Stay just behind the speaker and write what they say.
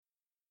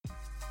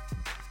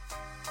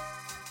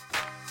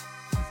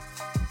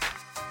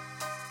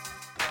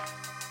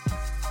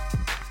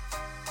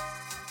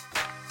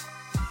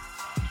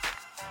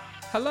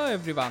Hello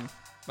everyone,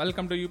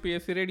 welcome to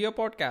UPSC radio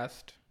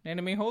podcast.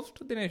 నేను మీ host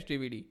Dinesh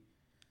DVD.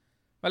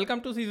 Welcome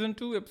to season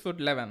 2 episode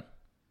 11.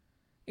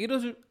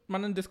 ఈరోజు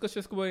మనం discuss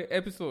చేసుకోబోయే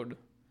episode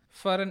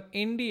for an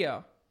India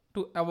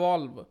to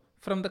evolve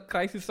from the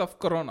crisis of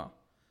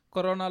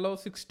కరోనాలో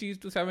 60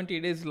 to 70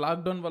 days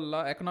lockdown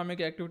వల్ల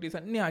economic activities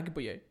అన్నీ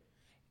ఆగిపోయాయి.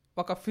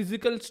 ఒక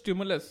physical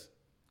stimulus,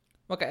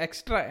 ఒక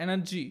ఎక్స్ట్రా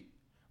ఎనర్జీ,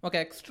 ఒక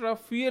ఎక్స్ట్రా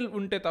ఫ్యూయల్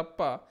ఉంటే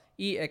తప్ప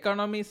ఈ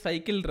ఎకానమీ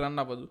సైకిల్ రన్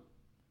అవ్వదు.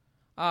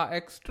 ఆ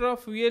extra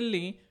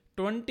ఫ్యూయల్ని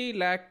 20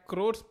 lakh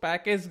crores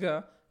ప్యాకేజ్గా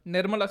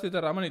Nirmala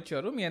Sitharaman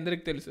ఇచ్చారు. మీ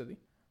అందరికీ తెలుసుది.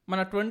 మన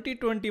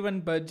 2021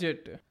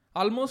 budget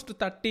almost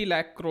 30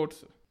 lakh crores,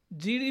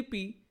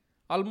 GDP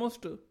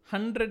almost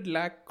 100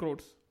 lakh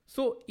crores.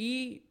 So ఈ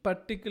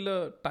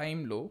పర్టిక్యులర్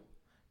టైంలో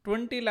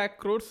 20 lakh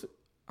crores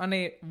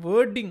అనే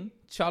వర్డింగ్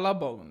చాలా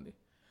బాగుంది.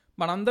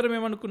 మనందరం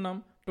ఏమనుకున్నాం,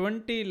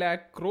 20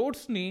 lakh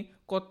crores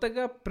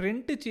కొత్తగా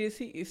ప్రింట్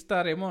చేసి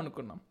ఇస్తారేమో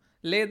అనుకున్నాం,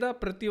 లేదా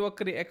ప్రతి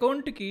ఒక్కరి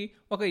అకౌంట్కి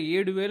ఒక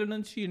 7,000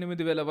 నుంచి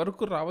 8,000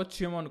 వరకు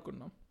రావచ్చేమో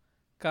అనుకున్నాం.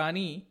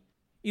 కానీ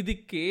ఇది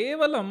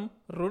కేవలం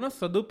రుణ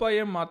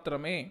సదుపాయం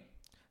మాత్రమే.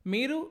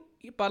 మీరు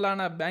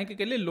పలానా బ్యాంకుకి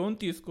వెళ్ళి లోన్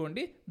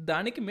తీసుకోండి,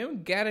 దానికి మేము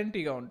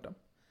గ్యారంటీగా ఉంటాం.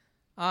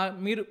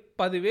 మీరు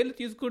 10,000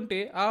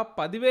 తీసుకుంటే ఆ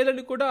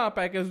 10,000ని కూడా ఆ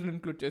ప్యాకేజ్లో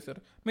ఇంక్లూడ్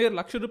చేశారు. మీరు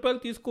 ₹1,00,000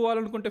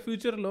 తీసుకోవాలనుకుంటే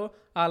ఫ్యూచర్లో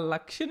ఆ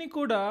 1,00,000ని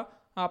కూడా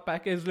ఆ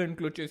ప్యాకేజ్లో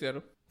ఇంక్లూడ్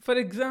చేశారు.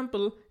 ఫర్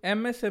ఎగ్జాంపుల్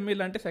ఎంఎస్ఎంఈ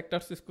లాంటి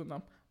సెక్టర్స్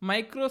తీసుకుందాం,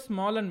 micro,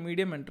 small and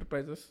medium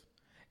enterprises.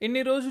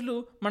 ఇన్ని రోజులు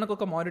మనకు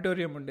ఒక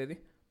మారిటోరియం ఉండేది.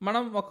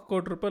 మనం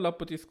 ₹1,00,00,000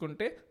 అప్పు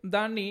తీసుకుంటే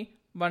దాన్ని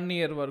 1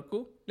 year వరకు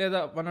లేదా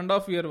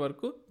 1.5 year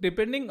వరకు,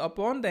 depending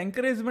upon the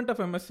encouragement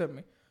of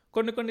MSME,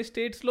 కొన్ని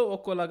స్టేట్స్లో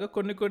ఒక్కోలాగా,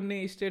 కొన్ని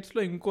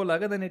స్టేట్స్లో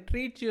ఇంకోలాగా దాన్ని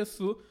ట్రీట్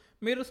చేస్తూ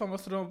మీరు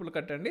సంవత్సరం లోపల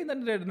కట్టండి,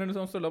 దాన్ని 2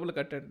 సంవత్సరాల లోపల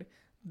కట్టండి.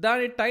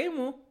 దాని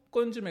టైము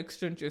కొంచెం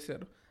ఎక్స్టెండ్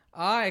చేశారు.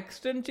 ఆ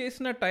ఎక్స్టెండ్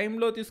చేసిన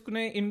టైంలో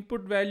తీసుకునే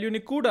ఇన్పుట్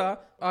వాల్యూని కూడా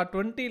ఆ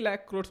 20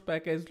 lakh crores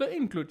ప్యాకేజ్లో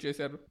ఇంక్లూడ్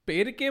చేశారు.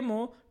 పేరుకేమో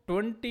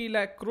 20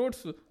 lakh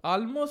crores,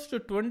 ఆల్మోస్ట్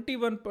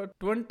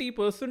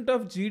 20%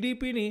 ఆఫ్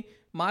జీడిపిని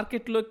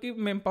మార్కెట్లోకి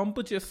మేము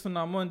పంపు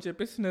చేస్తున్నాము అని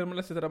చెప్పేసి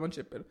నిర్మలా సీతారామన్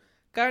చెప్పారు.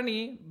 కానీ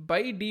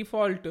బై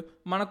డిఫాల్ట్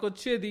మనకు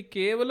వచ్చేది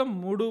కేవలం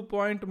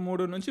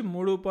 3.3 నుంచి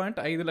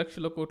 3.5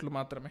 లక్షల కోట్లు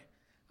మాత్రమే.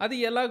 అది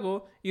ఎలాగో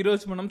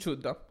ఈరోజు మనం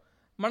చూద్దాం.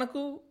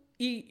 మనకు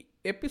ఈ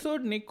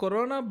ఎపిసోడ్ని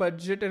కరోనా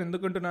బడ్జెట్ అని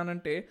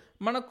ఎందుకుంటున్నానంటే,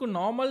 మనకు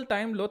నార్మల్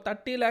టైంలో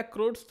 30 lakh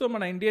crores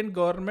మన ఇండియన్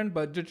గవర్నమెంట్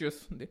బడ్జెట్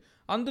చేస్తుంది.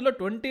 అందులో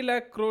 20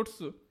 lakh crores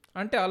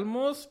అంటే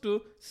ఆల్మోస్ట్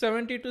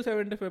 70 to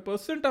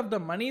 75% ఆఫ్ ద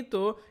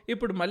మనీతో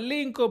ఇప్పుడు మళ్ళీ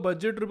ఇంకో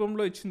బడ్జెట్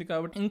రూపంలో ఇచ్చింది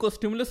కాబట్టి, ఇంకో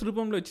స్టిమ్యులస్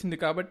రూపంలో ఇచ్చింది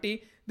కాబట్టి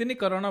దీన్ని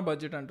కరోనా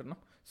బడ్జెట్ అంటున్నాం.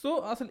 సో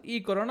అసలు ఈ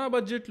కరోనా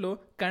బడ్జెట్లో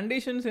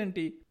కండిషన్స్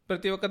ఏంటి?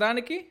 ప్రతి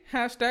ఒక్కదానికి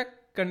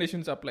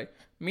 #కండిషన్స్ అప్లై.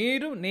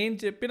 మీరు నేను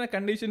చెప్పిన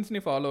కండిషన్స్ని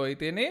ఫాలో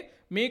అయితేనే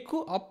మీకు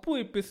అప్పు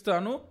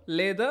ఇప్పిస్తాను,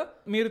 లేదా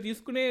మీరు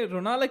తీసుకునే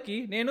రుణాలకి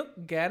నేను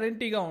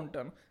గ్యారంటీగా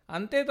ఉంటాను.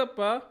 అంతే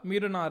తప్ప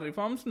మీరు నా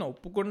రిఫార్మ్స్ను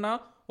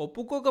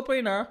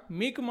ఒప్పుకోకపోయినా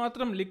మీకు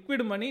మాత్రం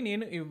లిక్విడ్ మనీ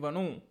నేను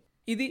ఇవ్వను.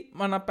 ఇది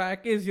మన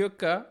ప్యాకేజ్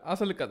యొక్క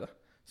అసలు కథ.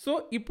 సో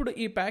ఇప్పుడు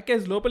ఈ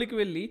ప్యాకేజ్ లోపలికి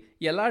వెళ్ళి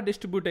ఎలా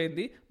డిస్ట్రిబ్యూట్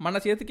అయింది, మన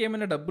చేతికి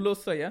ఏమైనా డబ్బులు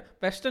వస్తాయా?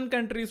 వెస్టర్న్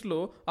కంట్రీస్లో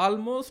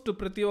ఆల్మోస్ట్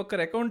ప్రతి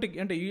ఒక్కరి అకౌంట్కి,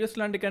 అంటే యూఎస్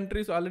లాంటి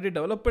కంట్రీస్, ఆల్రెడీ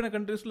డెవలప్ అయిన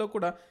కంట్రీస్లో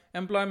కూడా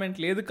ఎంప్లాయ్మెంట్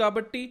లేదు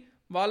కాబట్టి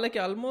వాళ్ళకి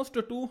ఆల్మోస్ట్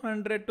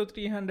 $200 to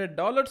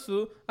 $300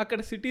 అక్కడ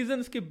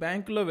సిటిజన్స్కి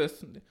బ్యాంకులో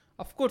వేస్తుంది.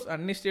 అఫ్కోర్స్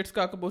అన్ని స్టేట్స్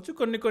కాకపోవచ్చు,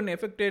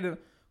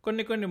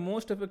 కొన్ని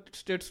మోస్ట్ ఎఫెక్టెడ్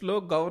స్టేట్స్లో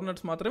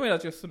గవర్నర్స్ మాత్రమే ఇలా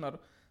చేస్తున్నారు.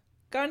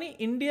 కానీ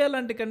ఇండియా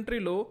లాంటి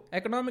కంట్రీలో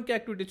ఎకనామిక్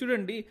యాక్టివిటీ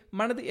చూడండి,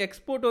 మనది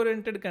ఎక్స్పోర్ట్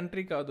ఓరియంటెడ్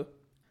కంట్రీ కాదు.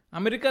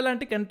 అమెరికా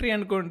లాంటి కంట్రీ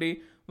అనుకోండి,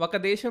 ఒక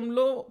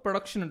దేశంలో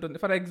ప్రొడక్షన్ ఉంటుంది.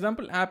 ఫర్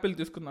ఎగ్జాంపుల్ యాపిల్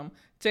తీసుకుందాం,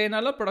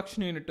 చైనాలో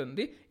ప్రొడక్షన్ యూనిట్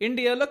ఉంది,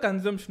 ఇండియాలో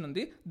కన్జంప్షన్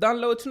ఉంది.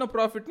 దానిలో వచ్చిన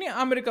ప్రాఫిట్ని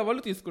అమెరికా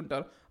వాళ్ళు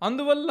తీసుకుంటారు.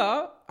 అందువల్ల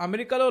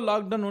అమెరికాలో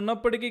లాక్డౌన్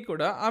ఉన్నప్పటికీ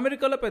కూడా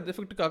అమెరికాలో పెద్ద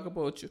ఎఫెక్ట్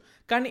కాకపోవచ్చు.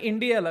 కానీ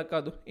ఇండియా అలా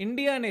కాదు.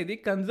 ఇండియా అనేది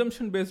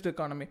కన్జంప్షన్ బేస్డ్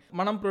ఎకానమీ.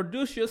 మనం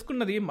ప్రొడ్యూస్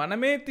చేసుకున్నది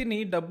మనమే తిని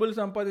డబ్బులు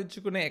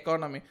సంపాదించుకునే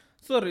ఎకానమీ.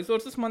 సో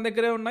రిసోర్సెస్ మన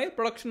దగ్గరే ఉన్నాయి,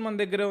 ప్రొడక్షన్ మన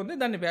దగ్గరే ఉంది,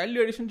 దాన్ని వాల్యూ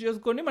ఎడిషన్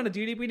చేసుకొని మన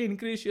జీడిపిని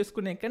ఇంక్రీజ్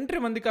చేసుకునే కంట్రీ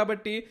మంది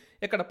కాబట్టి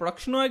ఇక్కడ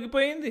ప్రొడక్షన్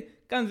ఆగిపోయింది,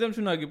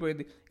 కన్జంప్షన్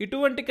ఆగిపోయింది.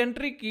 ఇటువంటి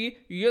కంట్రీకి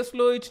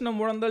యుఎస్లో ఇచ్చిన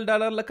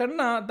 $300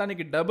 కన్నా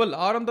దానికి డబుల్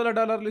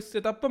 $600 ఇస్తే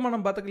తప్ప మనం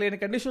బతకలేని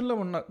కండిషన్లో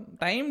ఉన్న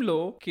టైంలో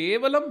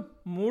కేవలం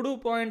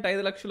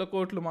 3.5 లక్షల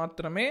కోట్లు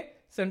మాత్రమే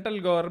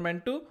సెంట్రల్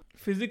గవర్నమెంట్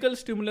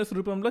ఫిజికల్ స్టిమ్యులస్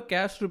రూపంలో,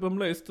 క్యాష్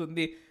రూపంలో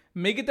ఇస్తుంది.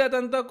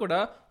 మిగతాదంతా కూడా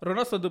రుణ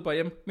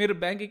సదుపాయం. మీరు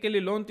బ్యాంకుకి వెళ్ళి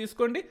లోన్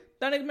తీసుకోండి,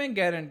 దానికి మేము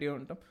గ్యారంటీ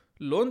ఉంటాం.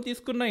 లోన్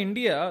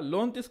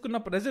తీసుకున్న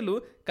ప్రజలు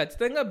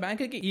ఖచ్చితంగా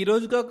బ్యాంకుకి ఈ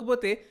రోజు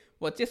కాకపోతే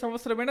వచ్చే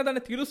సంవత్సరమైనా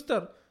దాన్ని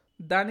తీరుస్తారు.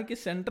 దానికి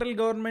సెంట్రల్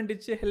గవర్నమెంట్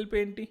ఇచ్చే హెల్ప్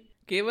ఏంటి?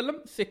 కేవలం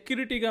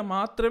సెక్యూరిటీగా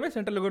మాత్రమే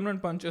సెంట్రల్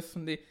గవర్నమెంట్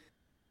పనిచేస్తుంది.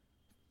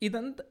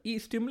 ఇదంతా, ఈ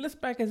స్టిమ్యులస్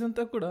ప్యాకేజ్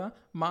అంతా కూడా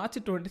March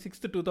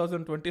 26,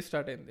 2020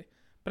 స్టార్ట్ అయింది.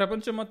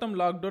 ప్రపంచం మొత్తం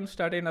లాక్డౌన్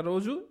స్టార్ట్ అయిన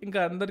రోజు ఇంకా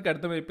అందరికీ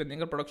అర్థమైపోయింది,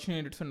 ఇంకా ప్రొడక్షన్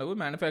యూనిట్స్ ఉండవు,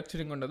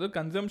 మ్యానుఫ్యాక్చరింగ్ ఉండదు,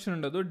 కన్జంప్షన్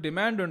ఉండదు,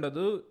 డిమాండ్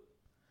ఉండదు,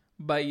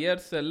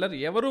 బయ్యర్ సెల్లర్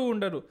ఎవరూ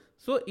ఉండరు.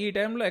 సో ఈ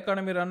టైంలో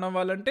ఎకానమీ రన్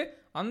అవ్వాలంటే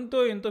అంతో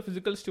ఎంతో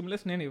ఫిజికల్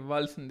స్టిమ్యులస్ నేను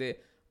ఇవ్వాల్సిందే.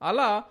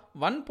 అలా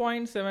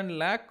 1.7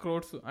 lakh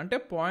crores అంటే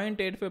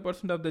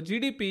 0.85% ఆఫ్ ద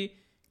జీడిపి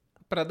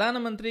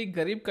ప్రధానమంత్రి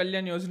గరీబ్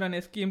కళ్యాణ్ యోజన అనే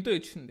స్కీమ్తో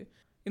ఇచ్చింది.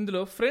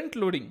 ఇందులో front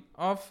loading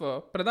of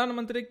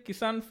Pradhan Mantri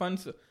Kisan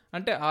funds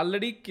అంటే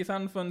ఆల్రెడీ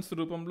కిసాన్ ఫండ్స్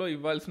రూపంలో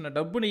ఇవ్వాల్సిన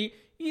డబ్బుని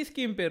ఈ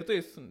స్కీమ్ పేరుతో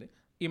ఇస్తుంది.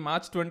 ఈ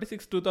March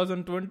 26,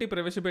 2020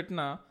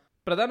 ప్రవేశపెట్టిన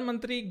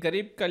ప్రధానమంత్రి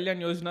గరీబ్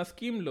కళ్యాణ్ యోజన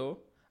స్కీమ్లో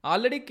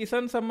ఆల్రెడీ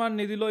కిసాన్ సమ్మాన్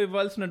నిధిలో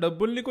ఇవ్వాల్సిన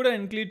డబ్బుల్ని కూడా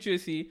ఇంక్లూడ్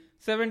చేసి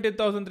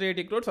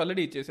 17,380 crores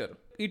ఆల్రెడీ ఇచ్చేశారు.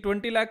 ఈ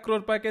 20 lakh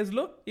crore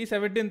ప్యాకేజ్లో ఈ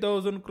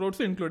 17,000 crores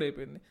ఇంక్లూడ్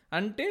అయిపోయింది.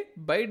 అంటే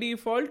బై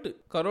డిఫాల్ట్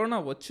కరోనా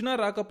వచ్చినా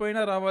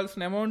రాకపోయినా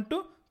రావాల్సిన అమౌంట్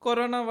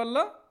కరోనా వల్ల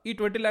ఈ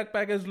 20 lakh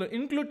ప్యాకేజ్లో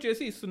ఇంక్లూడ్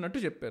చేసి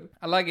ఇస్తున్నట్టు చెప్పారు.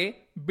 అలాగే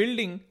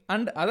building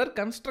and other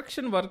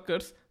construction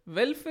workers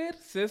welfare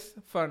cess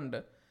fund,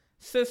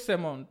 cess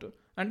amount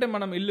అంటే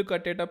మనం ఇల్లు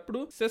కట్టేటప్పుడు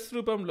సెస్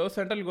రూపంలో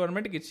సెంట్రల్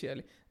గవర్నమెంట్కి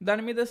ఇచ్చేయాలి.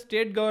 దాని మీద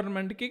స్టేట్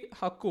గవర్నమెంట్కి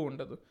హక్కు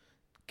ఉండదు.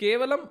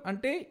 కేవలం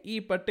అంటే ఈ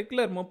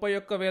పర్టికులర్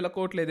 31,000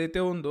 కోట్లు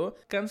ఏదైతే ఉందో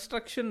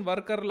కన్స్ట్రక్షన్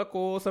వర్కర్ల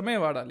కోసమే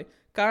వాడాలి.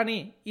 కానీ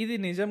ఇది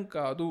నిజం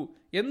కాదు.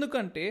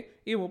 ఎందుకంటే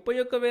ఈ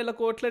 31,000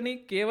 కోట్లని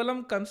కేవలం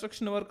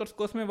కన్స్ట్రక్షన్ వర్కర్స్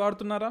కోసమే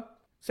వాడుతున్నారా?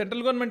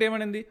 సెంట్రల్ గవర్నమెంట్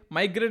ఏమనింది?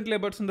 మైగ్రెంట్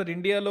లేబర్స్ ఉన్నారు,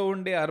 ఇండియాలో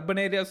ఉండే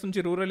అర్బన్ ఏరియాస్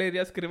నుంచి రూరల్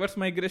ఏరియాస్కి రివర్స్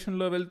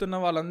మైగ్రేషన్లో వెళ్తున్న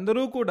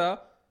వాళ్ళందరూ కూడా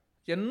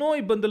ఎన్నో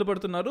ఇబ్బందులు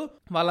పడుతున్నారు.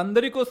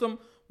 వాళ్ళందరి కోసం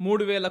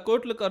 3,000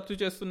 కోట్లు ఖర్చు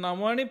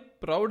చేస్తున్నాము అని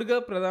ప్రౌడ్గా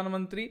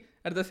ప్రధానమంత్రి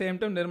at the same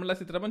time Nirmala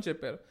Sitharaman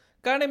చెప్పారు.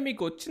 కానీ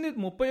మీకు వచ్చింది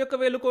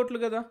 31,000 కోట్లు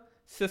కదా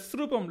సెస్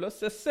రూపంలో.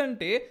 సెస్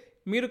అంటే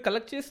మీరు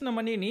కలెక్ట్ చేసిన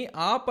మనీని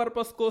ఆ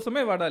పర్పస్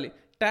కోసమే వాడాలి.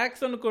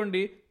 ట్యాక్స్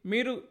అనుకోండి,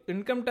 మీరు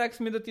ఇన్కమ్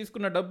ట్యాక్స్ మీద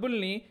తీసుకున్న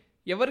డబ్బుల్ని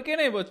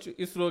ఎవరికైనా ఇవ్వచ్చు.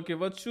 ఇస్రోకి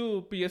ఇవ్వచ్చు,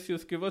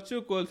 పిఎస్యూస్కి ఇవ్వచ్చు,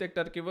 కోల్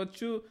సెక్టర్కి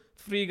ఇవ్వచ్చు,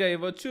 ఫ్రీగా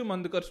ఇవ్వచ్చు,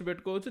 మందు ఖర్చు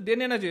పెట్టుకోవచ్చు,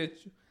 దేనైనా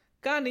చేయొచ్చు.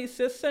 కానీ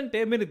సెస్ అంటే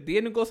మీరు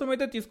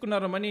దేనికోసమైతే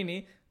తీసుకున్నారో మనీని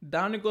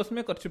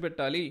దానికోసమే ఖర్చు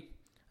పెట్టాలి.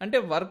 అంటే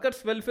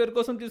వర్కర్స్ వెల్ఫేర్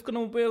కోసం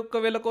తీసుకున్న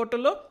 31,000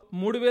 కోట్లలో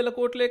 3,000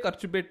 కోట్లే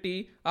ఖర్చు పెట్టి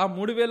ఆ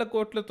 3,000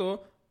 కోట్లతో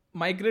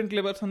మైగ్రెంట్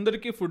లేబర్స్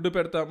అందరికీ ఫుడ్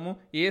పెడతాము,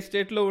 ఏ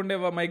స్టేట్లో ఉండే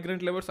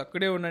మైగ్రెంట్ లేబర్స్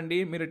అక్కడే ఉండండి,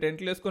 మీరు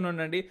టెంట్లు వేసుకొని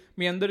ఉండండి,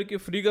 మీ అందరికీ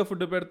ఫ్రీగా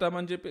ఫుడ్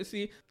పెడతామని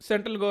చెప్పేసి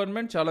సెంట్రల్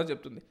గవర్నమెంట్ చాలా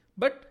చెప్తుంది.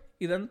 బట్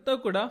ఇదంతా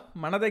కూడా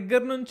మన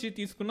దగ్గర నుంచి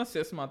తీసుకున్న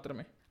సెస్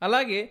మాత్రమే.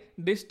 అలాగే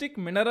డిస్ట్రిక్ట్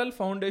మినరల్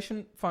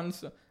ఫౌండేషన్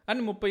ఫండ్స్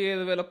అని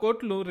 35,000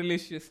 కోట్లు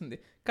రిలీజ్ చేసింది.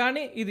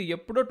 కానీ ఇది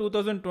ఎప్పుడో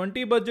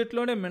 2020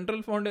 బడ్జెట్లోనే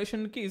మినరల్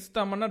ఫౌండేషన్కి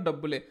ఇస్తామన్న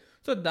డబ్బులే.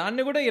 సో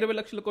దాన్ని కూడా 20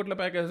 లక్షల కోట్ల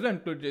ప్యాకేజ్లో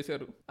ఇంక్లూడ్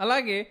చేశారు.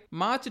 అలాగే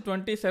March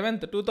 27,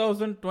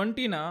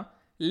 2020న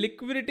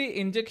liquidity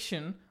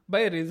injection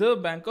by reserve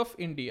bank of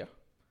India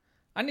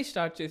అని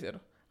స్టార్ట్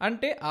చేశారు.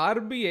 అంటే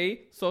ఆర్బీఐ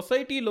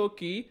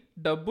సొసైటీలోకి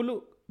డబ్బులు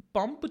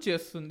పంప్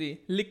చేస్తుంది.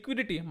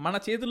 లిక్విడిటీ, మన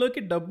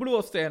చేతిలోకి డబ్బులు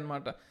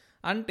వస్తాయన్నమాట.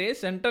 అంటే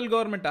సెంట్రల్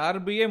గవర్నమెంట్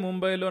ఆర్బీఐ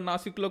ముంబైలో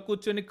నాసిక్లో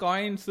కూర్చొని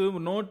కాయిన్స్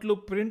నోట్లు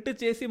ప్రింట్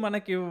చేసి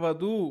మనకి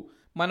ఇవ్వదు,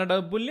 మన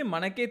డబ్బుల్ని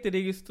మనకే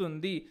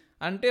తిరిగిస్తుంది.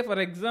 అంటే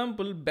ఫర్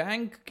ఎగ్జాంపుల్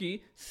బ్యాంక్కి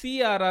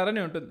సిఆర్ఆర్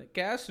అని ఉంటుంది,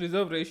 క్యాష్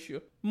రిజర్వ్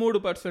రేషియో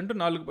 3%,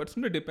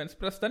 4% డిపెండ్స్.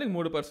 ప్రస్తుతానికి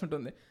 3%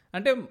 ఉంది.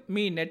 అంటే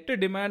మీ net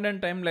demand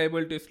and time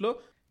లయబిలిటీస్లో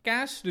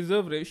cash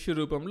reserve ratio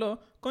రూపంలో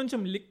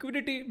కొంచెం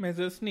లిక్విడిటీ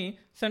మెజర్స్ని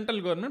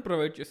సెంట్రల్ గవర్నమెంట్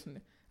ప్రొవైడ్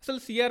చేస్తుంది. అసలు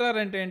సిఆర్ఆర్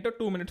అంటే ఏంటో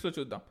 2 minutesలో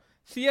చూద్దాం.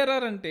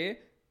 సిఆర్ఆర్ అంటే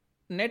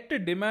నెట్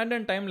డిమాండ్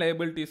అండ్ టైం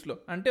లయబిలిటీస్లో,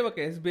 అంటే ఒక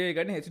ఎస్బీఐ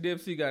కానీ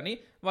హెచ్డిఎఫ్సి కానీ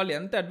వాళ్ళు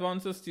ఎంత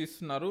అడ్వాన్సెస్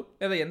తీస్తున్నారు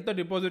లేదా ఎంత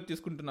డిపాజిట్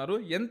తీసుకుంటున్నారు,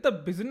 ఎంత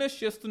బిజినెస్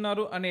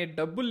చేస్తున్నారు అనే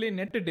డబ్బుల్ని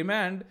net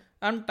demand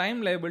and time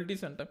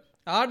liabilities అంటాం.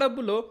 ఆ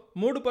డబ్బులో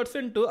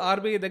 3%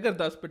 ఆర్బీఐ దగ్గర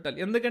దాచిపెట్టాలి.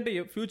 ఎందుకంటే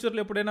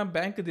ఫ్యూచర్లో ఎప్పుడైనా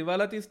బ్యాంక్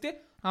దివాలా తీస్తే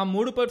ఆ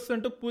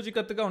 3%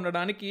 పూచికత్తుగా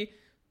ఉండడానికి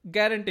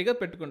గ్యారంటీగా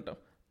పెట్టుకుంటాం.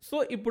 సో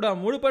ఇప్పుడు ఆ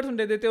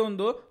 3% ఏదైతే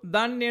ఉందో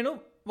దాన్ని నేను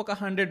ఒక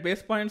 100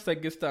 basis points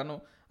తగ్గిస్తాను,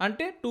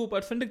 అంటే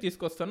 2%కి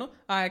తీసుకొస్తాను.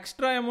 ఆ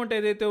ఎక్స్ట్రా అమౌంట్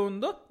ఏదైతే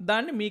ఉందో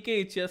దాన్ని మీకే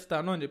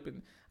ఇచ్చేస్తాను అని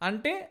చెప్పింది.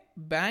 అంటే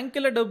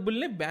బ్యాంకుల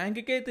డబ్బుల్ని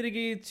బ్యాంకుకే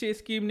తిరిగి ఇచ్చే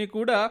స్కీమ్ని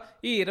కూడా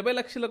ఈ 20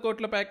 లక్షల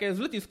కోట్ల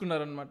ప్యాకేజ్లో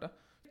తీసుకున్నారనమాట.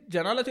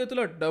 జనాల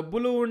చేతిలో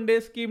డబ్బులు ఉండే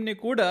స్కీమ్ని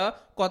కూడా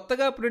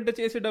కొత్తగా ప్రింట్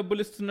చేసి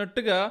డబ్బులు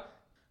ఇస్తున్నట్టుగా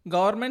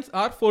గవర్నమెంట్స్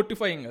ఆర్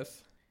ఫోర్టిఫైయింగ్ అస్.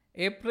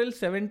 April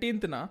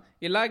 17న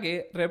ఇలాగే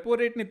రెపో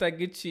రేట్ని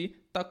తగ్గించి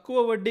తక్కువ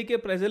వడ్డీకే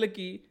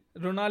ప్రజలకి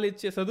రుణాలు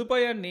ఇచ్చే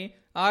సదుపాయాన్ని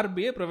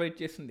ఆర్బీఐ ప్రొవైడ్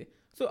చేసింది.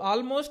 సో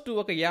ఆల్మోస్ట్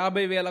ఒక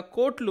 50,000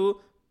 కోట్లు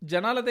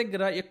జనాల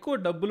దగ్గర ఎక్కువ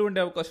డబ్బులు ఉండే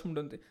అవకాశం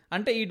ఉంటుంది.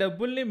 అంటే ఈ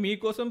డబ్బుల్ని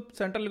మీకోసం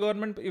సెంట్రల్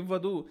గవర్నమెంట్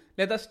ఇవ్వదు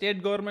లేదా స్టేట్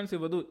గవర్నమెంట్స్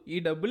ఇవ్వదు, ఈ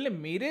డబ్బుల్ని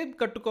మీరే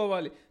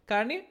కట్టుకోవాలి.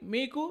 కానీ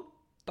మీకు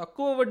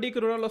తక్కువ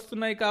వడ్డీకి రుణాలు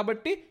వస్తున్నాయి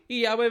కాబట్టి ఈ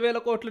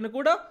 50,000 కోట్లను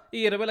కూడా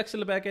ఈ 20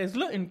 లక్షల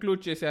ప్యాకేజ్లో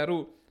ఇంక్లూడ్ చేశారు.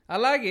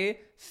 అలాగే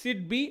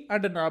SIDBI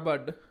and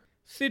NABARD.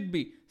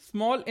 SIDBI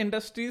small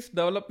industries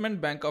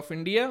development bank of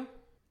India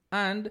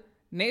and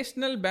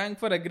national bank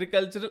for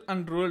agricultural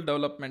and rural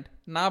development,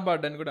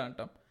 NABARD అని కూడా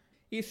అంటాం.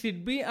 ఈ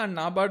సిడ్బి అండ్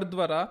నాబార్డ్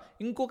ద్వారా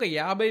ఇంకొక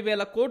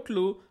 50,000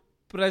 కోట్లు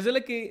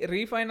ప్రజలకి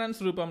రీఫైనాన్స్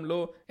రూపంలో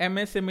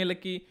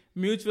ఎంఎస్ఎంఈలకి,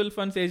 మ్యూచువల్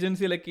ఫండ్స్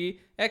ఏజెన్సీలకి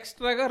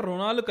ఎక్స్ట్రాగా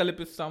రుణాలు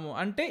కల్పిస్తాము.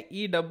 అంటే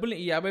ఈ డబ్బులు,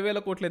 ఈ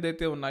 50,000 కోట్లు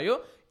ఏదైతే ఉన్నాయో,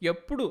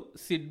 ఎప్పుడు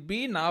సిడ్బి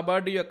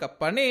నాబార్డ్ యొక్క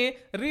పనే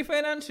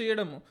రీఫైనాన్స్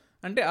చేయడము.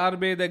 అంటే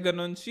ఆర్బీఐ దగ్గర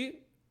నుంచి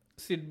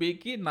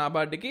సిడ్బీకి,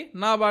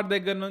 నాబార్డ్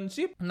దగ్గర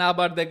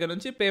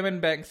నుంచి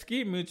పేమెంట్ బ్యాంక్స్కి,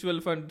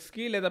 మ్యూచువల్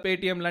ఫండ్స్కి, లేదా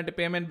పేటిఎం లాంటి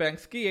పేమెంట్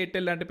బ్యాంక్స్కి,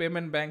 ఎయిర్టెల్ లాంటి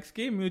పేమెంట్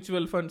బ్యాంక్స్కి,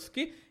 మ్యూచువల్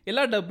ఫండ్స్కి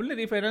ఇలా డబ్బుల్ని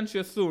రీఫైనాన్స్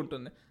చేస్తూ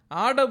ఉంటుంది.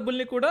 ఆ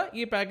డబ్బుల్ని కూడా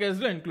ఈ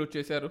ప్యాకేజ్లో ఇంక్లూడ్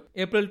చేశారు.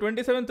 April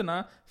 27న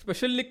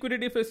special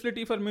liquidity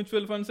facility for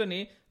mutual funds అని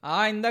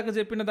ఇందాక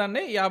చెప్పిన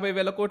దాన్నే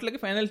 50,000 కోట్లకి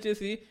ఫైనల్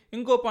చేసి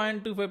ఇంకో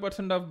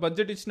 0.25% ఆఫ్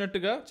బడ్జెట్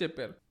ఇచ్చినట్టుగా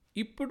చెప్పారు.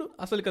 ఇప్పుడు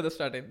అసలు కథ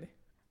స్టార్ట్ అయింది.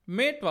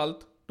 May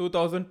 12th,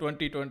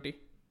 2020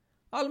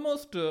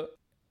 ఆల్మోస్ట్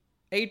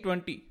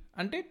 8:20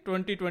 అంటే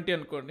 2020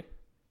 అనుకోండి,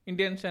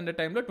 ఇండియన్ స్టాండర్డ్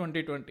టైంలో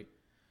 2020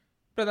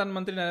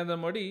 ప్రధానమంత్రి నరేంద్ర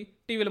మోడీ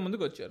టీవీల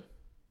ముందుకు వచ్చారు.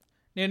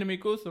 నేను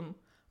మీకోసం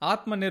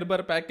ఆత్మ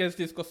నిర్భర్ ప్యాకేజ్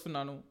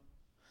తీసుకొస్తున్నాను,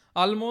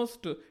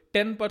 ఆల్మోస్ట్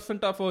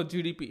 10% ఆఫ్ అవర్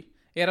జీడిపి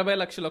 20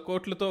 లక్షల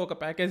కోట్లతో ఒక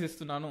ప్యాకేజ్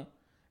ఇస్తున్నాను,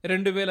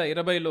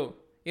 2020లో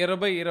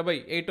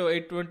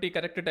 8/20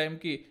 కరెక్ట్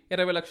టైంకి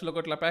 20 లక్షల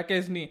కోట్ల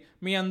ప్యాకేజ్ని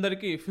మీ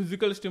అందరికీ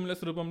ఫిజికల్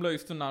స్టిమ్యులస్ రూపంలో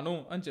ఇస్తున్నాను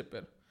అని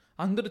చెప్పారు.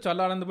 అందరూ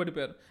చాలా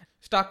ఆనందపడిపోయారు.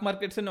 స్టాక్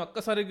మార్కెట్స్ అన్ని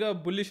ఒక్కసారిగా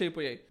బుల్లిష్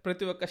అయిపోయాయి.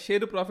 ప్రతి ఒక్క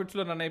షేర్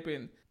ప్రాఫిట్స్లో రన్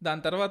అయిపోయింది.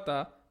 దాని తర్వాత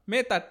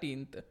May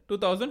 13th,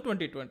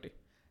 2020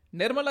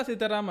 Nirmala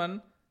Sitharaman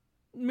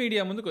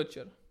media ముందుకు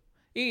వచ్చారు.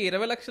 ఈ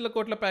 20 లక్షల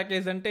కోట్ల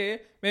ప్యాకేజ్ అంటే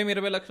మేము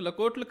 20 లక్షల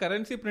కోట్లు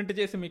కరెన్సీ ప్రింట్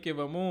చేసి మీకు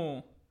ఇవ్వము,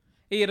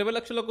 ఈ 20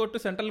 లక్షల కోట్లు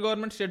సెంట్రల్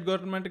గవర్నమెంట్ స్టేట్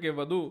గవర్నమెంట్కి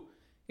ఇవ్వదు,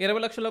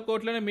 20 లక్షల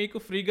కోట్లని మీకు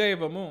ఫ్రీగా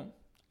ఇవ్వము,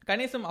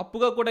 కనీసం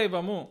అప్పుగా కూడా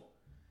ఇవ్వము,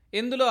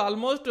 ఇందులో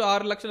ఆల్మోస్ట్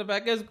 6 లక్షల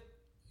ప్యాకేజ్,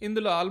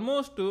 ఇందులో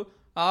ఆల్మోస్ట్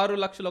 6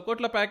 లక్షల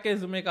కోట్ల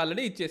ప్యాకేజ్ మీకు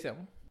ఆల్రెడీ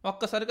ఇచ్చేసాము.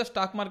 ఒక్కసారిగా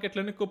స్టాక్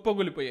మార్కెట్లోని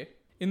కుప్పగొలిపోయాయి.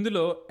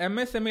 ఇందులో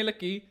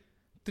ఎంఎస్ఎంఈలకి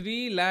 3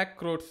 lakh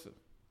crores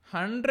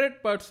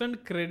 100%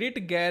 క్రెడిట్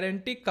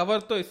గ్యారంటీ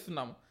కవర్తో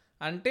ఇస్తున్నాము.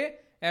 అంటే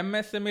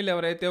ఎంఎస్ఎంఈలు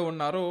ఎవరైతే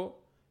ఉన్నారో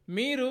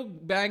మీరు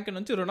బ్యాంక్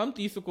నుంచి రుణం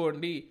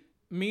తీసుకోండి,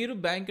 మీరు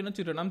బ్యాంక్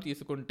నుంచి రుణం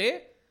తీసుకుంటే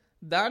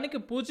దానికి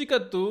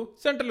పూచికత్తు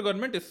సెంట్రల్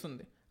గవర్నమెంట్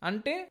ఇస్తుంది.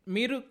 అంటే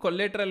మీరు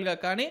కొలేటరల్గా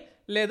కానీ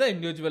లేదా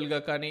ఇండివిజువల్గా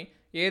కానీ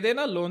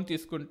ఏదైనా లోన్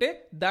తీసుకుంటే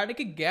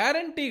దానికి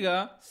గ్యారంటీగా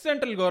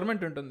సెంట్రల్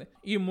గవర్నమెంట్ ఉంటుంది.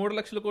 ఈ 3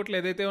 లక్షల కోట్లు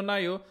ఏదైతే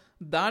ఉన్నాయో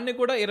దాన్ని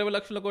కూడా 20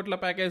 లక్షల కోట్ల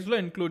ప్యాకేజ్లో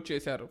ఇంక్లూడ్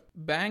చేశారు.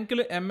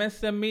 బ్యాంకులు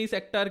ఎంఎస్ఎంఈ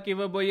సెక్టార్కి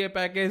ఇవ్వబోయే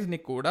ప్యాకేజ్ని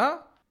కూడా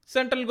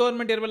సెంట్రల్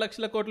గవర్నమెంట్ 20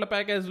 లక్షల కోట్ల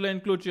ప్యాకేజ్లో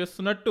ఇంక్లూడ్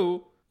చేస్తున్నట్టు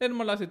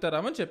నిర్మలా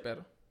సీతారామన్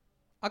చెప్పారు.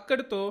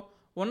 అక్కడితో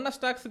ఉన్న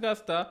స్టాక్స్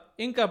కాస్త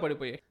ఇంకా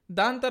పడిపోయాయి.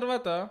 దాని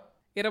తర్వాత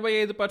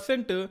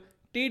 25%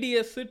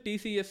 టీడీఎస్,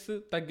 టీసీఎస్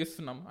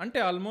తగ్గిస్తున్నాం, అంటే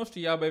ఆల్మోస్ట్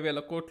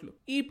 50,000 కోట్లు.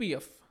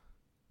 ఈపీఎఫ్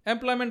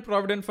ఎంప్లాయ్మెంట్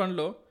ప్రావిడెంట్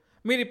ఫండ్లో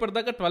మీరు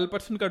ఇప్పటిదాకా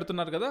 12%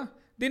 కడుతున్నారు కదా,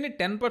 దీన్ని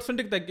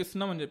 10%కి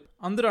తగ్గిస్తున్నాం అని చెప్పి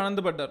అందరూ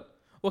ఆనందపడ్డారు.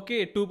 ఓకే,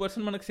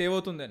 2% మనకు సేవ్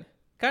అవుతుంది అని.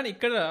 కానీ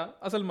ఇక్కడ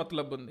అసలు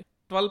మతలబ్ ఉంది.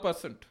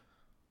 12%.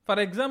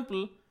 ఫర్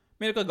ఎగ్జాంపుల్,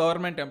 మీరు ఒక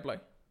గవర్నమెంట్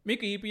ఎంప్లాయ్,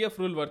 మీకు ఈపీఎఫ్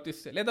రూల్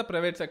వర్తిస్తే, లేదా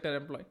ప్రైవేట్ సెక్టర్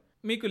ఎంప్లాయ్,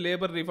 మీకు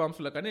లేబర్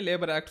రిఫార్మ్స్లో కానీ,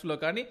 లేబర్ యాక్ట్స్లో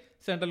కానీ,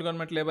 సెంట్రల్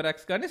గవర్నమెంట్ లేబర్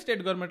యాక్ట్స్ కానీ,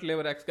 స్టేట్ గవర్నమెంట్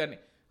లేబర్ యాక్ట్స్ కానీ,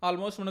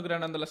 ఆల్మోస్ట్ మనకు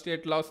 200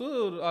 స్టేట్ లాసు,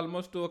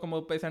 ఆల్మోస్ట్ ఒక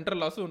 30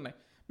 సెంట్రల్ లాసు ఉన్నాయి.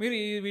 మీరు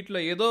వీటిలో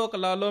ఏదో ఒక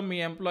లాలో మీ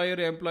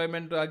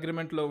ఎంప్లాయ్మెంట్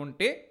అగ్రిమెంట్లో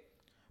ఉంటే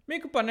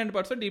మీకు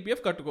 12%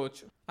 ఈపీఎఫ్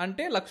కట్టుకోవచ్చు.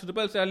 అంటే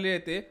 ₹1,00,000 శాలరీ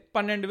అయితే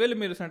 12,000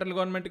 మీరు సెంట్రల్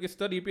గవర్నమెంట్కి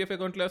ఇస్తారు, ఈపీఎఫ్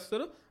అకౌంట్లో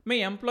వేస్తారు. మీ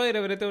ఎంప్లాయర్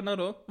ఎవరైతే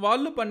ఉన్నారో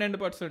వాళ్ళు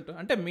 12%,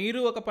 అంటే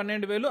మీరు ఒక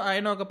 12,000,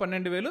 ఆయన ఒక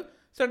 12,000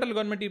 సెంట్రల్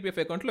గవర్నమెంట్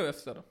ఈపీఎఫ్ అకౌంట్లో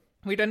వేస్తారు.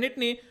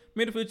 వీటన్నిటిని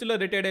మీరు ఫ్యూచర్లో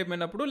రిటైర్డ్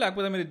అయిపోయినప్పుడు,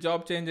 లేకపోతే మీరు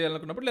జాబ్ చేంజ్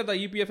చేయాలనుకున్నప్పుడు, లేదా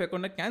ఈపీఎఫ్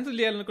అకౌంట్ని క్యాన్సిల్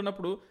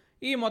చేయాలనుకున్నప్పుడు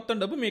ఈ మొత్తం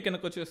డబ్బు మీకు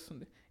వెనక్కి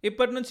వచ్చేస్తుంది.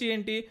 ఇప్పటి నుంచి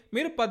ఏంటి,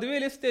 మీరు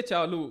 10,000 ఇస్తే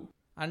చాలు,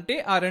 అంటే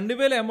ఆ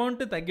 2,000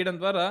 అమౌంట్ తగ్గడం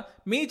ద్వారా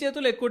మీ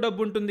చేతుల్లో ఎక్కువ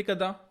డబ్బు ఉంటుంది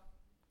కదా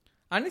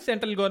అని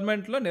సెంట్రల్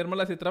గవర్నమెంట్లో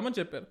నిర్మలా సీతారామన్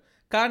చెప్పారు.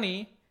 కానీ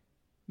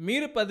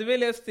మీరు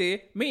 10,000 వేస్తే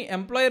మీ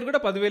ఎంప్లాయర్ కూడా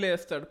 10,000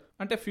 వేస్తాడు.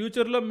 అంటే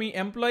ఫ్యూచర్లో మీ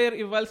ఎంప్లాయర్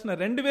ఇవ్వాల్సిన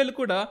 2,000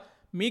 కూడా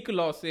మీకు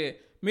లాసే.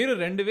 మీరు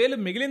 2,000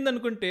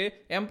 మిగిలిందనుకుంటే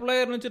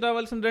ఎంప్లాయర్ నుంచి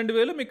రావాల్సిన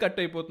 2,000 మీకు కట్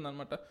అయిపోతుంది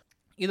అనమాట.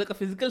 ఇదొక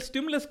ఫిజికల్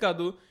స్టిమ్యులస్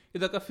కాదు,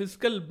 ఇదొక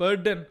ఫిజికల్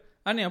బర్డెన్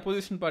అని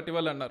అపోజిషన్ పార్టీ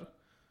వాళ్ళు అన్నారు.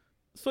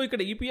 సో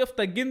ఇక్కడ ఈపీఎఫ్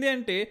తగ్గింది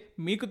అంటే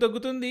మీకు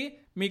తగ్గుతుంది,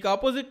 మీకు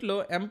ఆపోజిట్లో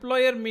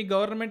ఎంప్లాయర్ మీ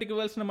గవర్నమెంట్కి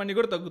ఇవ్వాల్సిన మనీ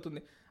కూడా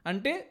తగ్గుతుంది.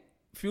 అంటే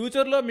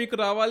ఫ్యూచర్లో మీకు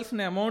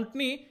రావాల్సిన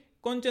అమౌంట్ని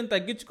కొంచెం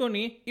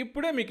తగ్గించుకొని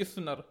ఇప్పుడే మీకు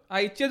ఇస్తున్నారు, ఆ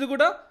ఇచ్చేది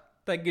కూడా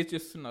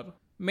తగ్గించిస్తున్నారు.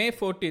 May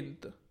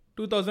 14th,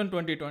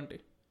 2020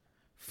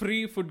 free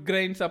food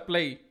grain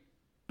supply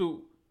to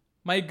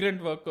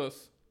migrant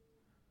workers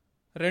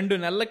 2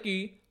 నెలలకి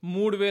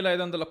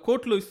 3,500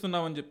 కోట్లు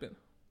ఇస్తున్నామని చెప్పారు.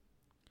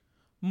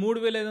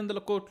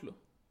 3,500 కోట్లు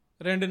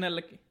 2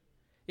 నెలలకి.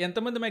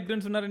 ఎంతమంది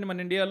మైగ్రెంట్స్ ఉన్నారండి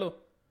మన ఇండియాలో?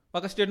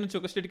 ఒక స్టేట్ నుంచి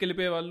ఒక స్టేట్కి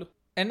వెళ్ళిపోయే వాళ్ళు.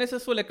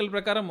 ఎన్ఎస్ఎస్ఓ లెక్కల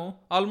ప్రకారము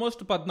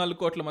ఆల్మోస్ట్ 14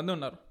 కోట్ల మంది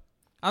ఉన్నారు.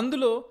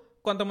 అందులో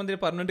కొంతమంది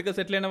పర్మనెంట్గా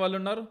సెటిల్ అయిన వాళ్ళు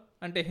ఉన్నారు.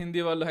 అంటే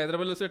హిందీ వాళ్ళు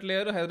హైదరాబాద్లో సెటిల్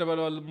అయ్యారు, హైదరాబాద్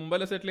వాళ్ళు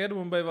ముంబైలో సెటిల్ అయ్యారు,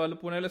 ముంబై వాళ్ళు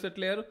పూణేలో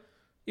సెటిల్ అయ్యారు.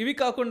 ఇవి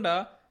కాకుండా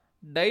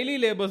డైలీ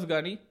లేబర్స్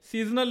కానీ,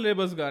 సీజనల్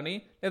లేబర్స్ కానీ,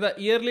 లేదా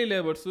yearly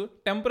labours,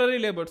 temporary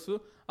labours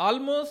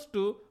almost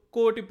 1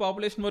 కోటి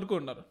పాపులేషన్ వరకు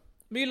ఉన్నారు.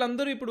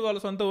 వీళ్ళందరూ ఇప్పుడు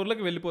వాళ్ళ సొంత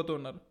ఊర్లోకి వెళ్ళిపోతూ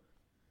ఉన్నారు.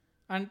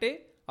 అంటే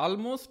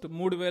ఆల్మోస్ట్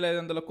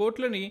 3,500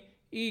 కోట్లని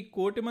ఈ 1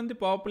 కోటి మంది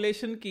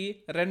పాపులేషన్కి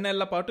 2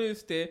 నెలల పాటు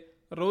ఇస్తే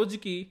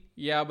రోజుకి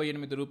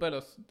 ₹58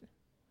 వస్తుంది.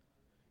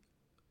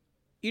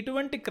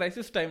 ఇటువంటి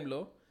క్రైసిస్ టైంలో,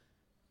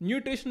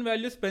 న్యూట్రిషన్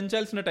వాల్యూస్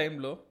పెంచాల్సిన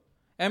టైంలో,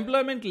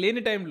 ఎంప్లాయ్మెంట్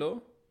లేని టైంలో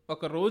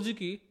ఒక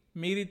రోజుకి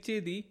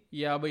మీరిచ్చేది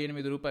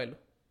 58 రూపాయలు.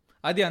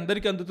 అది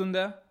అందరికీ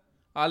అందుతుందా?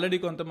 ఆల్రెడీ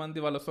కొంతమంది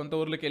వాళ్ళ సొంత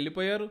ఊర్లోకి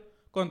వెళ్ళిపోయారు,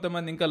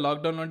 కొంతమంది ఇంకా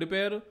లాక్డౌన్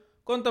ఉండిపోయారు,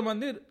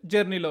 కొంతమంది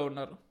జర్నీలో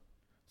ఉన్నారు.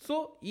 సో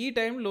ఈ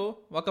టైంలో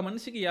ఒక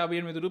మనిషికి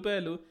 58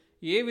 రూపాయలు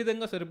ఏ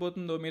విధంగా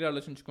సరిపోతుందో మీరు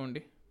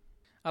ఆలోచించుకోండి.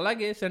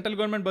 అలాగే సెంట్రల్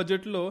గవర్నమెంట్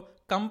బడ్జెట్లో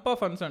కంపా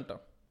ఫండ్స్ అంటాం,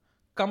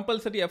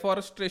 కంపల్సరీ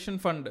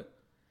ఎఫారెస్ట్రేషన్ ఫండ్.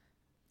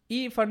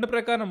 ఈ ఫండ్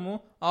ప్రకారము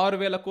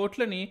 6,000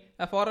 కోట్లని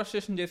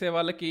ఎఫారెస్ట్రేషన్ చేసే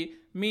వాళ్ళకి,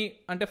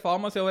 అంటే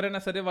ఫార్మర్స్ ఎవరైనా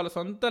సరే వాళ్ళ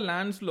సొంత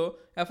ల్యాండ్స్లో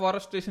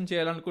ఎఫారెస్ట్రేషన్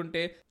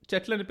చేయాలనుకుంటే,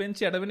 చెట్లను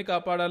పెంచి అడవిని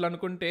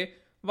కాపాడాలనుకుంటే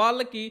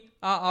వాళ్ళకి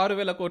ఆ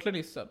 6,000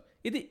 కోట్లని ఇస్తారు.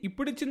 ఇది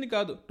ఇప్పుడు ఇచ్చింది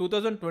కాదు,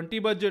 2020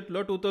 బడ్జెట్లో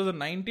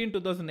 2019,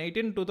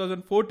 2018,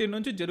 2014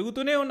 నుంచి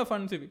జరుగుతూనే ఉన్న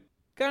ఫండ్స్ ఇవి.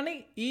 కానీ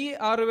ఈ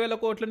 6,000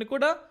 కోట్లని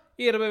కూడా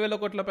ఈ 20,000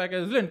 కోట్ల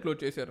ప్యాకేజ్లో ఇంక్లూడ్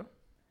చేశారు.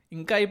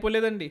 ఇంకా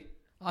అయిపోలేదండి,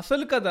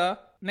 అసలు కదా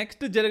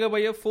నెక్స్ట్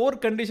జరగబోయే 4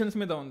 కండిషన్స్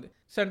మీద ఉంది.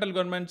 సెంట్రల్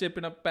గవర్నమెంట్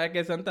చెప్పిన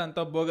ప్యాకేజ్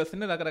అంతా బోగస్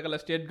అని రకరకాల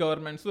state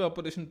governments,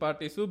 opposition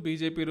parties,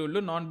 BJP రూళ్ళు,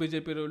 non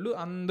BJP రూళ్ళు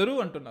అందరూ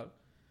అంటున్నారు.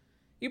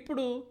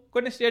 ఇప్పుడు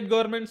కొన్ని స్టేట్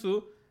గవర్నమెంట్స్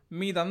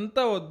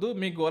మీదంతా వద్దు,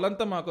 మీ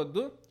గోలంతా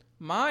మాకొద్దు,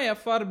 మా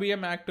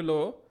ఎఫ్ఆర్బిఎం యాక్ట్లో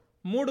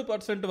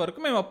 3% వరకు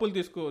మేము అప్పులు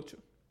తీసుకోవచ్చు.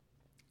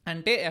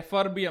 అంటే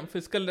FRBM,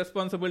 physical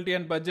responsibility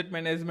and budget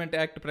management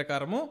act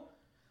ప్రకారము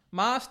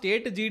మా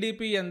స్టేట్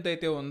జీడిపి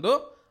ఎంతైతే ఉందో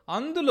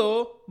అందులో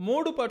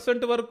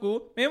 3% వరకు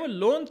మేము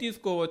లోన్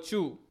తీసుకోవచ్చు.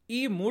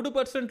 ఈ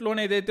 3% లోన్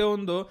ఏదైతే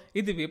ఉందో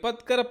ఇది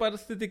విపత్కర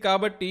పరిస్థితి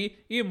కాబట్టి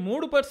ఈ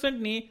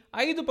 3%ని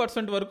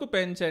 5% వరకు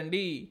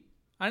పెంచండి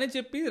అని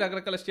చెప్పి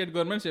రకరకాల స్టేట్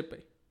గవర్నమెంట్స్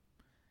చెప్పాయి.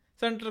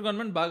 సెంట్రల్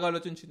గవర్నమెంట్ బాగా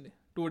ఆలోచించింది,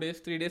 2 days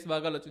 3 days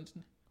బాగా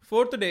ఆలోచించింది.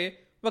 4th డే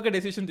ఒక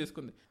డెసిషన్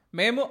తీసుకుంది,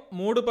 మేము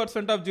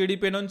 3% ఆఫ్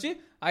జీడిపి నుంచి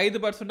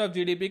 5% ఆఫ్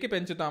జీడిపికి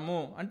పెంచుతాము.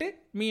 అంటే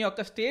మీ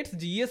యొక్క స్టేట్స్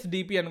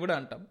జిఎస్డిపి అని కూడా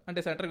అంటాం. అంటే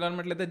సెంట్రల్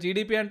గవర్నమెంట్లో అయితే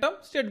జీడిపి అంటాం,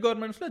 state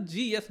గవర్నమెంట్స్లో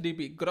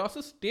GSDP, gross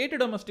state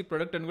domestic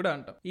product అని కూడా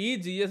అంటాం. ఈ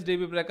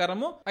జిఎస్డిపి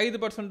ప్రకారము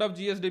 5% ఆఫ్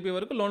జిఎస్డిపి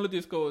వరకు లోన్లు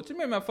తీసుకోవచ్చు,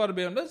 మేము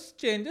ఎఫ్ఆర్బిఎంలో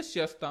చేంజెస్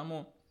చేస్తాము.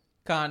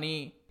 కానీ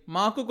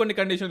మాకు కొన్ని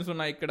కండిషన్స్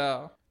ఉన్నాయి ఇక్కడ.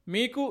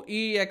 మీకు ఈ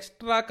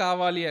ఎక్స్ట్రా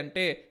కావాలి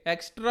అంటే,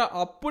 ఎక్స్ట్రా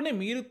అప్పుని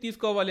మీరు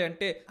తీసుకోవాలి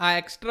అంటే, ఆ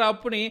ఎక్స్ట్రా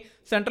అప్పుని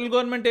సెంట్రల్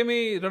గవర్నమెంట్ ఏమీ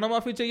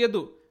రుణమాఫీ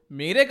చెయ్యదు,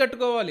 మీరే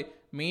కట్టుకోవాలి.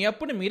 మీ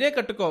అప్పుని మీరే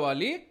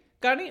కట్టుకోవాలి.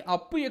 కానీ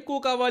అప్పు ఎక్కువ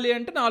కావాలి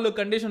అంటే 4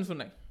 కండిషన్స్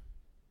ఉన్నాయి.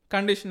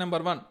 కండిషన్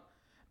నెంబర్ 1,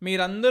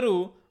 మీరందరూ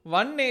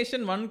 1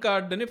 నేషన్ 1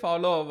 కార్డుని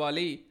ఫాలో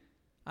అవ్వాలి.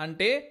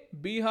 అంటే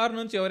బీహార్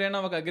నుంచి ఎవరైనా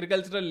ఒక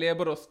అగ్రికల్చరల్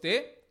లేబర్ వస్తే,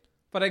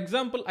 ఫర్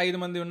ఎగ్జాంపుల్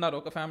 5 మంది ఉన్నారు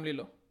ఒక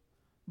ఫ్యామిలీలో,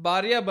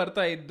 భార్యాభర్త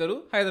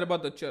 2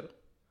 హైదరాబాద్ వచ్చారు.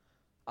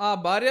 ఆ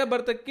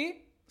భార్యాభర్తకి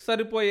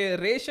సరిపోయే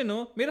రేషను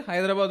మీరు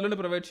హైదరాబాద్లోనే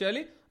ప్రొవైడ్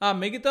చేయాలి. ఆ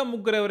మిగతా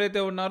 3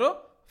 ఎవరైతే ఉన్నారో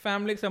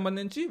ఫ్యామిలీకి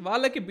సంబంధించి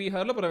వాళ్ళకి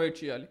బీహార్లో ప్రొవైడ్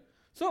చేయాలి.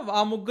 సో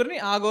ఆ 3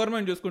 ఆ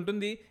గవర్నమెంట్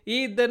చూసుకుంటుంది, ఈ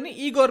 2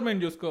 ఈ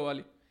గవర్నమెంట్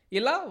చూసుకోవాలి.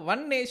 ఇలా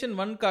 1 నేషన్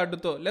 1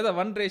 కార్డుతో, లేదా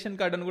 1 రేషన్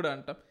కార్డు అని కూడా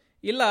అంటాం,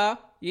 ఇలా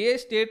ఏ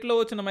స్టేట్లో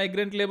వచ్చిన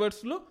మైగ్రెంట్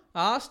లేబర్స్లు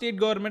ఆ స్టేట్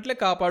గవర్నమెంట్లే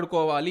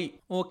కాపాడుకోవాలి.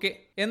 ఓకే,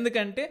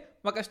 ఎందుకంటే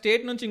ఒక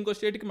స్టేట్ నుంచి ఇంకో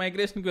స్టేట్కి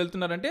మైగ్రేషన్కి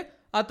వెళ్తున్నారంటే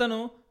అతను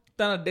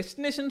తన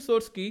డెస్టినేషన్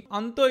సోర్స్కి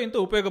అంతో ఇంతో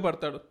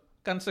ఉపయోగపడతాడు,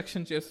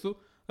 కన్స్ట్రక్షన్ చేస్తూ,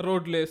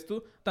 రోడ్లు వేస్తూ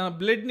తన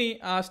బ్లడ్ని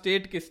ఆ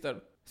స్టేట్కి ఇస్తాడు.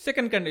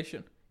 Second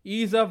condition,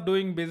 is of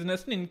doing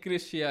బిజినెస్ని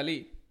ఇంక్రీజ్ చేయాలి.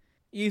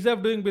 ఈజ్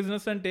ఆఫ్ డూయింగ్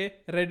బిజినెస్ అంటే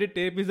రెడ్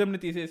టేపిజంని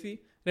తీసేసి,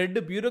 రెడ్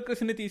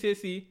బ్యూరోక్రసీని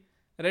తీసేసి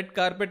రెడ్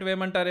కార్పెట్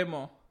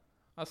వేయమంటారేమో,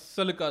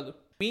 అస్సలు కాదు.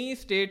 మీ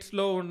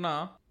స్టేట్స్లో ఉన్న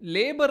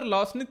లేబర్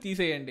లాస్ని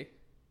తీసేయండి.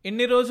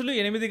 ఎన్ని రోజులు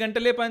 8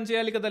 గంటలే పని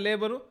చేయాలి కదా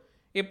లేబరు,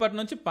 ఇప్పటి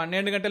నుంచి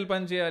 12 గంటలు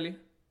పని చేయాలి.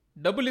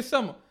 డబ్బులు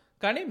ఇస్తాము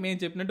కానీ మేము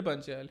చెప్పినట్టు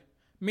పని చేయాలి.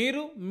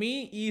 మీరు మీ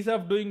ఈజ్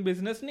ఆఫ్ డూయింగ్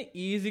బిజినెస్ని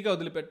ఈజీగా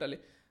వదిలిపెట్టాలి.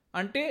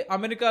 అంటే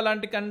అమెరికా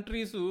లాంటి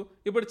కంట్రీస్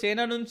ఇప్పుడు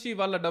చైనా నుంచి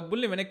వాళ్ళ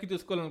డబ్బుల్ని వెనక్కి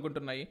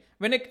తీసుకోవాలనుకుంటున్నాయి,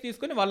 వెనక్కి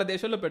తీసుకొని వాళ్ళ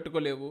దేశంలో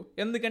పెట్టుకోలేవు.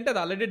 ఎందుకంటే అది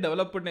ఆల్రెడీ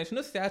డెవలప్డ్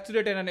నేషన్,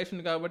 శాచురేట్ అయిన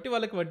నేషన్ కాబట్టి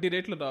వాళ్ళకి వడ్డీ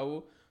రేట్లు రావు.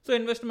 సో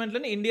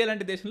ఇన్వెస్ట్మెంట్లని ఇండియా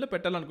లాంటి దేశంలో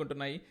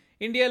పెట్టాలనుకుంటున్నాయి.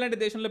 ఇండియా లాంటి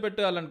దేశంలో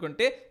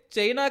పెట్టాలనుకుంటే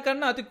చైనా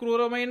కన్నా అతి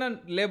క్రూరమైన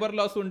లేబర్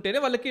లాస్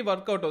ఉంటేనే వాళ్ళకి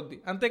వర్కౌట్ అవుద్ది,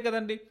 అంతే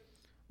కదండి.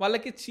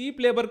 వాళ్ళకి చీప్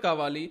లేబర్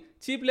కావాలి.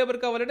 చీప్ లేబర్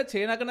కావాలంటే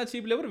చైనా కన్నా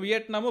చీప్ లేబర్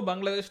వియట్నాము,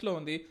 బంగ్లాదేశ్లో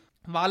ఉంది.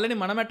 వాళ్ళని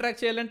మనం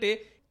అట్రాక్ట్ చేయాలంటే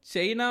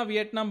చైనా,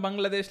 వియట్నాం,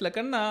 బంగ్లాదేశ్ల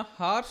కన్నా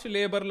హార్ష్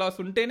లేబర్ లాస్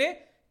ఉంటేనే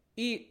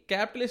ఈ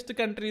క్యాపిటలిస్ట్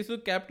కంట్రీస్,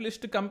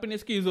 క్యాపిటలిస్ట్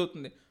కంపెనీస్కి యూజ్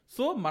అవుతుంది.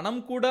 సో మనం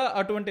కూడా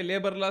అటువంటి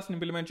లేబర్ లాస్ని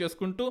ఇంప్లిమెంట్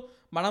చేసుకుంటూ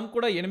మనం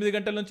కూడా 8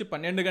 గంటల నుంచి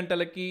 12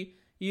 గంటలకి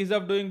ఈజ్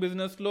ఆఫ్ డూయింగ్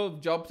బిజినెస్లో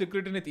జాబ్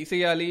సెక్యూరిటీని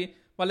తీసేయాలి.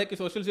 వాళ్ళకి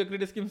సోషల్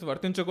సెక్యూరిటీ స్కీమ్స్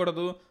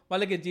వర్తించకూడదు,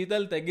 వాళ్ళకి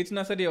జీతాలు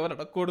తగ్గించినా సరే ఎవరు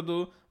అడగకూడదు,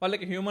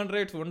 వాళ్ళకి హ్యూమన్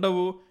రైట్స్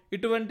ఉండవు.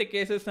 ఇటువంటి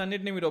కేసెస్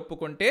అన్నిటిని మీరు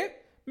ఒప్పుకుంటే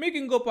మీకు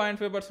ఇంకో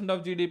 0.5%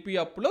 ఆఫ్ జీడిపి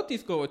అప్పులో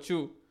తీసుకోవచ్చు.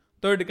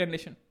 Third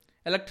condition,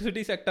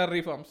 electricity sector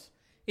reforms.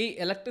 ఈ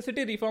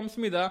ఎలక్ట్రిసిటీ రిఫార్మ్స్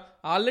మీద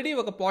ఆల్రెడీ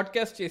ఒక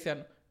పాడ్కాస్ట్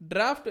చేశాను,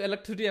 డ్రాఫ్ట్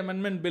ఎలక్ట్రిసిటీ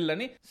అమెండ్మెంట్ బిల్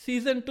అని.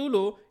 సీజన్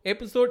 2లో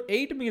ఎపిసోడ్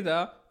 8 మీద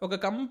ఒక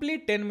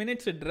complete 10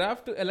 minutes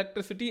draft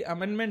electricity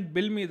amendment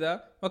bill మీద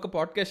ఒక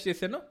పాడ్కాస్ట్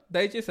చేశాను,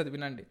 దయచేసి అది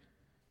వినండి.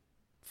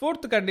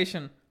 ఫోర్త్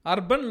కండిషన్,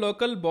 అర్బన్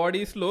లోకల్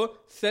బాడీస్లో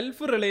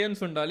సెల్ఫ్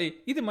రిలయన్స్ ఉండాలి.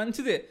 ఇది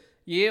మంచిదే,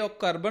 ఏ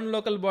ఒక్క అర్బన్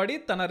లోకల్ బాడీ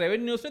తన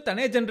రెవెన్యూస్ని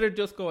తనే జనరేట్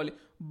చేసుకోవాలి.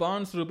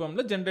 బాండ్స్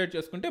రూపంలో జనరేట్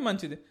చేసుకుంటే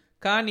మంచిది.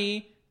 కానీ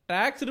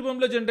ట్యాక్స్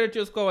రూపంలో జనరేట్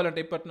చేసుకోవాలంటే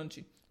ఇప్పటి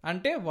నుంచి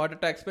అంటే వాటర్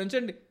ట్యాక్స్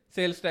పెంచండి,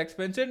 సేల్స్ ట్యాక్స్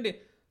పెంచండి,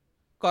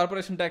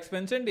 కార్పొరేషన్ ట్యాక్స్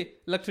పెంచండి,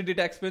 ఎలక్ట్రిసిటీ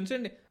ట్యాక్స్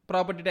పెంచండి,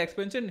 ప్రాపర్టీ ట్యాక్స్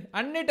పెంచండి,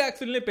 అన్ని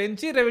ట్యాక్సుల్ని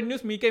పెంచి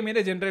రెవెన్యూస్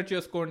మీరే జనరేట్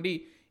చేసుకోండి.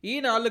 ఈ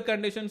 4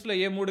 కండిషన్స్లో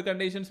ఏ 3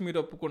 కండిషన్స్ మీరు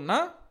ఒప్పుకున్నా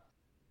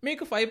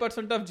మీకు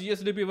 5% ఆఫ్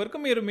జిఎస్డిపి వరకు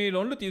మీరు మీ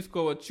లోన్లు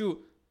తీసుకోవచ్చు.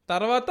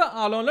 తర్వాత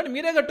ఆ లోన్లను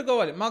మీరే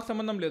కట్టుకోవాలి, మాకు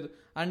సంబంధం లేదు.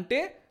 అంటే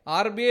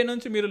ఆర్బీఐ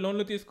నుంచి మీరు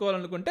లోన్లు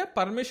తీసుకోవాలనుకుంటే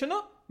పర్మిషను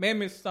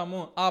మేము ఇస్తాము.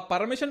 ఆ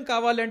పర్మిషన్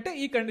కావాలంటే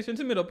ఈ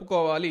కండిషన్స్ మీరు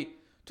ఒప్పుకోవాలి.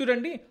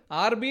 చూడండి,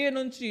 ఆర్బీఐ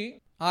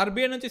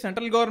నుంచి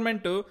సెంట్రల్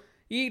గవర్నమెంట్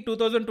ఈ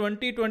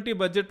 2020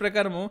 బడ్జెట్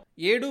ప్రకారము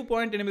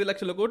 7.8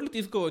 లక్షల కోట్లు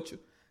తీసుకోవచ్చు.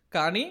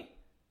 కానీ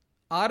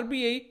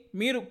ఆర్బీఐ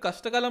మీరు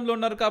కష్టకాలంలో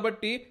ఉన్నారు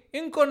కాబట్టి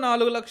ఇంకో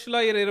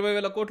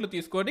 4,20,000 కోట్లు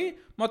తీసుకొని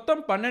మొత్తం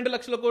 12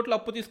 లక్షల కోట్లు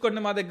అప్పు తీసుకోండి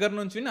మా దగ్గర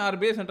నుంచి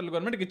ఆర్బీఐ సెంట్రల్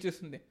గవర్నమెంట్కి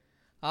ఇచ్చేస్తుంది.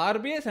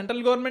 ఆర్బీఐ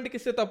సెంట్రల్ గవర్నమెంట్కి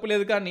ఇస్తే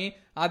తప్పులేదు, కానీ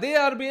అదే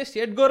ఆర్బీఐ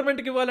స్టేట్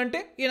గవర్నమెంట్కి ఇవ్వాలంటే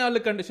ఈ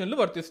 4 కండిషన్లు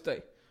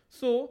వర్తిస్తాయి.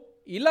 సో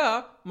ఇలా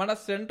మన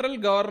central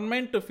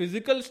government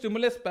physical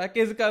stimulus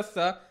package కాస్త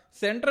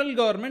సెంట్రల్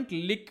గవర్నమెంట్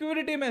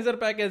లిక్విడిటీ మెజర్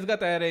ప్యాకేజ్గా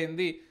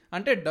తయారైంది.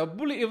 అంటే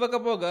డబ్బులు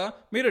ఇవ్వకపోగా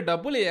మీరు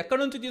డబ్బులు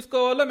ఎక్కడి నుంచి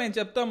తీసుకోవాలో మేము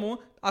చెప్తాము,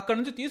 అక్కడ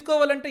నుంచి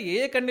తీసుకోవాలంటే ఏ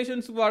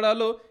కండిషన్స్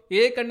వాడాలో,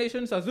 ఏ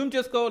కండిషన్స్ అజ్యూమ్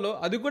చేసుకోవాలో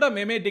అది కూడా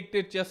మేమే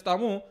డిక్టేట్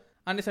చేస్తాము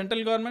అని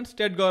సెంట్రల్ గవర్నమెంట్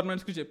స్టేట్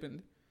గవర్నమెంట్స్కి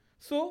చెప్పింది.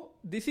 So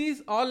this is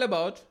all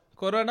about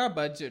corona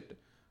budget.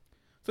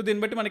 So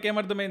దీన్ని బట్టి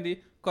మనకేమర్థమైంది,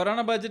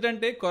 కరోనా బడ్జెట్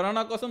అంటే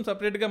కరోనా కోసం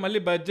సపరేట్గా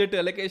మళ్ళీ బడ్జెట్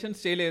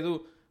అలొకేషన్స్ చేయలేదు.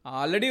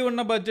 ఆల్రెడీ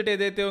ఉన్న బడ్జెట్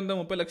ఏదైతే ఉందో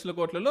 30 లక్షల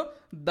కోట్లలో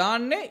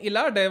దాన్నే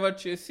ఇలా డైవర్ట్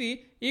చేసి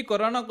ఈ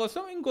కరోనా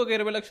కోసం ఇంకొక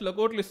 20 లక్షల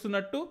కోట్లు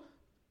ఇస్తున్నట్టు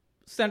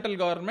సెంట్రల్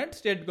గవర్నమెంట్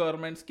స్టేట్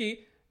గవర్నమెంట్స్కి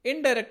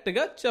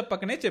ఇండైరెక్ట్గా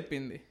చెప్పకనే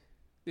చెప్పింది.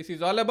 This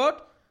is all about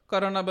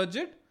corona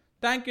budget.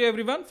 Thank you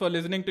everyone for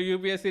listening to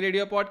UPSC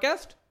radio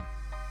podcast.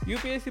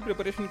 UPSC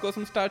preparation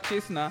కోసం స్టార్ట్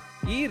చేసిన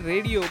ఈ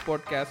రేడియో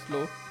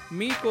పాడ్కాస్ట్లో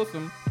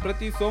మీకోసం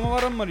ప్రతి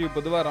సోమవారం మరియు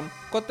బుధవారం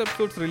కొత్త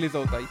ఎపిసోడ్స్ రిలీజ్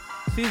అవుతాయి.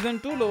 సీజన్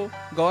 2లో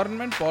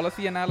government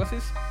policy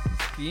analysis,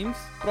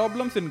 schemes,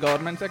 problems in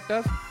government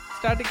sectors,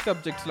 static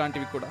subjects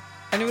లాంటివి కూడా,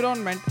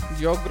 ఎన్విరాన్మెంట్,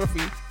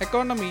 జియోగ్రఫీ,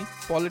 ఎకానమీ,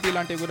 పాలిటీ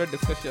లాంటివి కూడా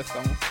డిస్కస్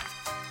చేస్తాము.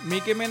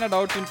 మీకేమైనా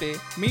డౌట్స్ ఉంటే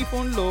మీ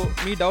ఫోన్లో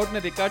మీ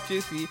డౌట్ని రికార్డ్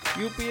చేసి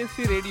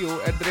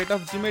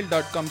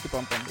UPSCRadio@gmail.comకి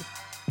పంపండి.